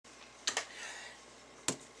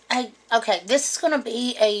Okay, this is going to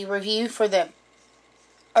be a review for the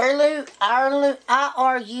IRULU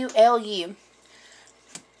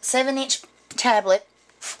 7-inch tablet.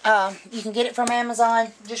 You can get it from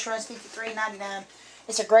Amazon. Just runs $53.99.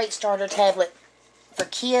 It's a great starter tablet for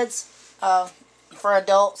kids, for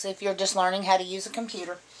adults if you're just learning how to use a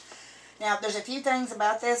computer. Now, there's a few things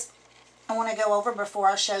about this I want to go over before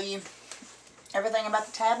I show you everything about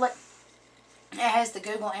the tablet. It has the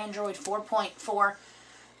Google Android 4.4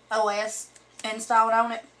 OS installed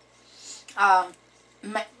on it.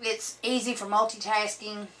 It's easy for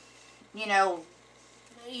multitasking. You know,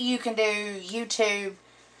 you can do YouTube,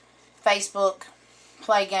 Facebook,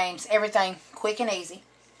 play games, everything quick and easy.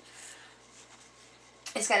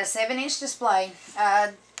 It's got a 7-inch display,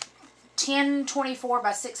 1024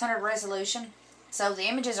 by 600 resolution, so the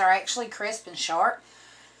images are actually crisp and sharp.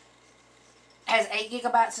 Has 8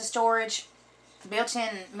 gigabytes of storage,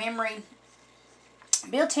 built-in memory,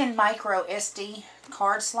 built-in MicroSD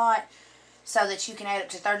card slot, so that you can add up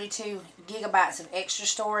to 32 gigabytes of extra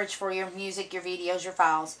storage for your music, your videos, your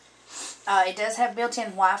files. It does have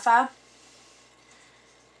built-in Wi-Fi.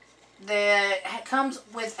 It comes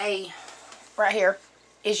with a, right here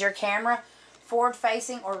is your camera,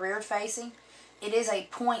 forward-facing or rear-facing. It is a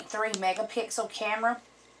 0.3 megapixel camera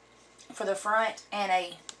for the front and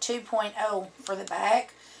a 2.0 for the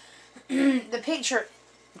back. The picture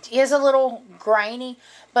is a little grainy,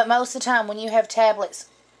 but most of the time when you have tablets,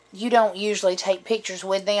 you don't usually take pictures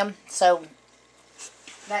with them, so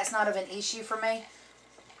that's not of an issue for me.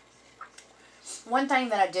 One thing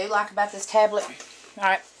that I do like about this tablet,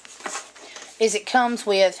 alright, is it comes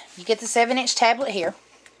with, you get the 7-inch tablet here,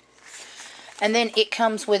 and then it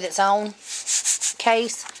comes with its own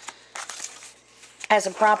case, has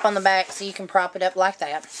a prop on the back so you can prop it up like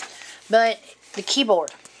that. But the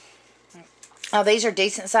keyboard, now these are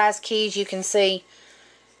decent sized keys, you can see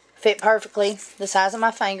fit perfectly the size of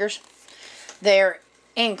my fingers. They're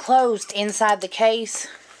enclosed inside the case.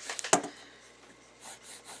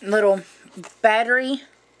 Little battery,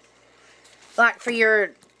 like for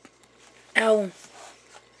your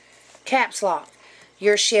caps lock,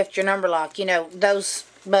 your shift, your number lock, you know, those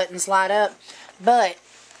buttons light up. But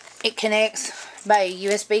it connects by a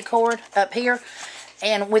USB cord up here,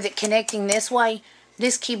 and with it connecting this way,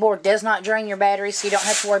 this keyboard does not drain your battery, so you don't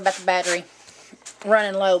have to worry about the battery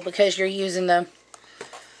running low because you're using the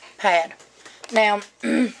pad. Now,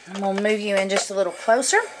 I'm going to move you in just a little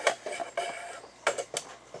closer.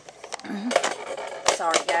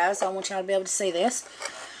 Sorry guys, I want y'all to be able to see this.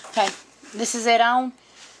 Okay, this is it on.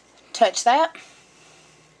 Touch that.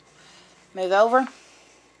 Move over.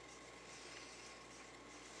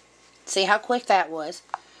 See how quick that was.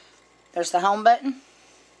 There's the home button.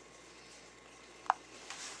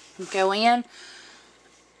 Go in.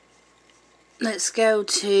 Let's go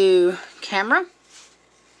to camera.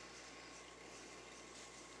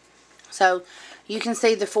 So you can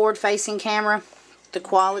see the forward-facing camera, the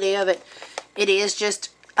quality of it. It is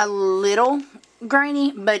just a little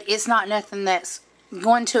grainy, but it's not nothing that's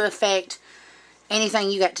going to affect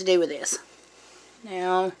anything you got to do with this.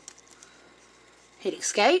 Now, hit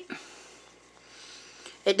escape.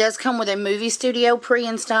 It does come with a movie studio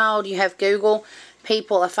pre-installed. You have Google,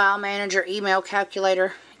 People, a file manager, email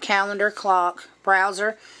calculator, calendar, clock,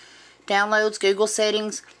 browser, downloads, Google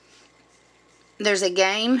settings. There's a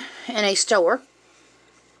game and a store.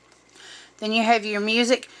 Then you have your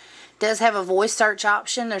music. It does have a voice search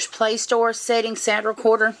option. There's Play Store, settings, sound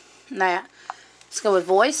recorder, and that. Let's go with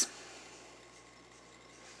voice.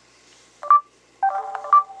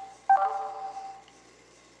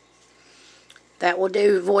 That will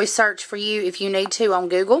do voice search for you if you need to on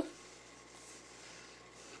Google.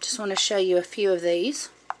 Just want to show you a few of these.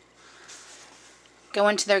 Go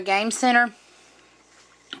into their game center.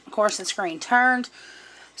 Of course, the screen turned,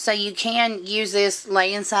 so you can use this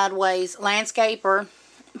laying sideways, landscape or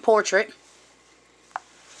portrait.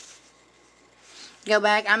 Go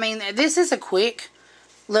back. I mean, this is a quick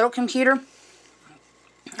little computer.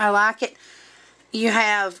 I like it. You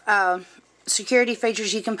have security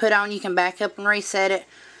features you can put on. You can back up and reset it.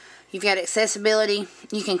 You've got accessibility.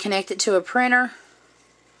 You can connect it to a printer.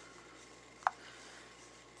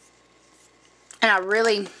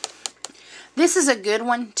 And this is a good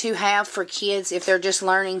one to have for kids if they're just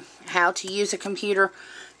learning how to use a computer.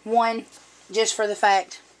 One, just for the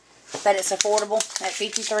fact that it's affordable at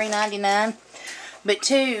 $53.99. But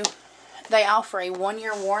two, they offer a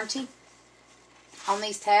 1-year warranty on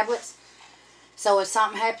these tablets. So if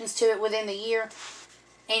something happens to it within the year,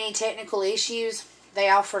 any technical issues, they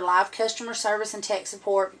offer live customer service and tech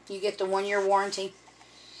support. You get the 1-year warranty.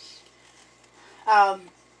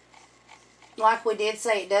 like we did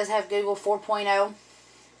say, it does have Google 4.0.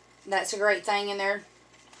 That's a great thing in there,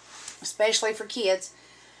 especially for kids.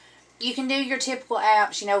 You can do your typical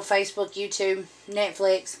apps, you know, Facebook, YouTube,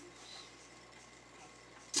 Netflix.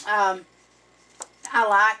 I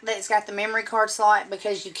like that it's got the memory card slot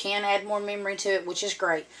because you can add more memory to it, which is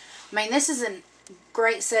great. I mean, this is a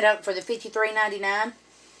great setup for the $53.99.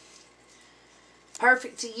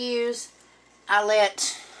 Perfect to use. I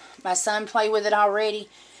let my son play with it already.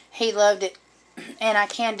 He loved it. And I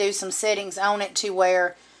can do some settings on it to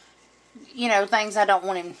where, you know, things I don't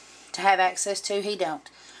want him to have access to, he don't.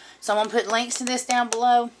 So I'm going to put links to this down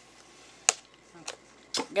below.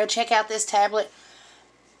 Go check out this tablet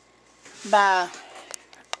by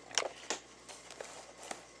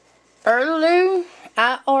IRULU,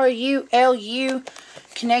 IRULU,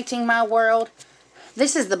 Connecting My World.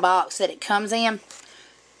 This is the box that it comes in.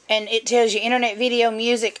 And it tells you internet, video,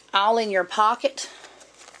 music, all in your pocket.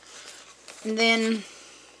 And then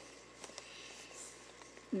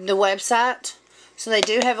the website. So they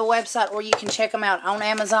do have a website where you can check them out on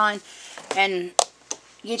Amazon and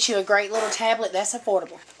get you a great little tablet that's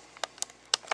affordable.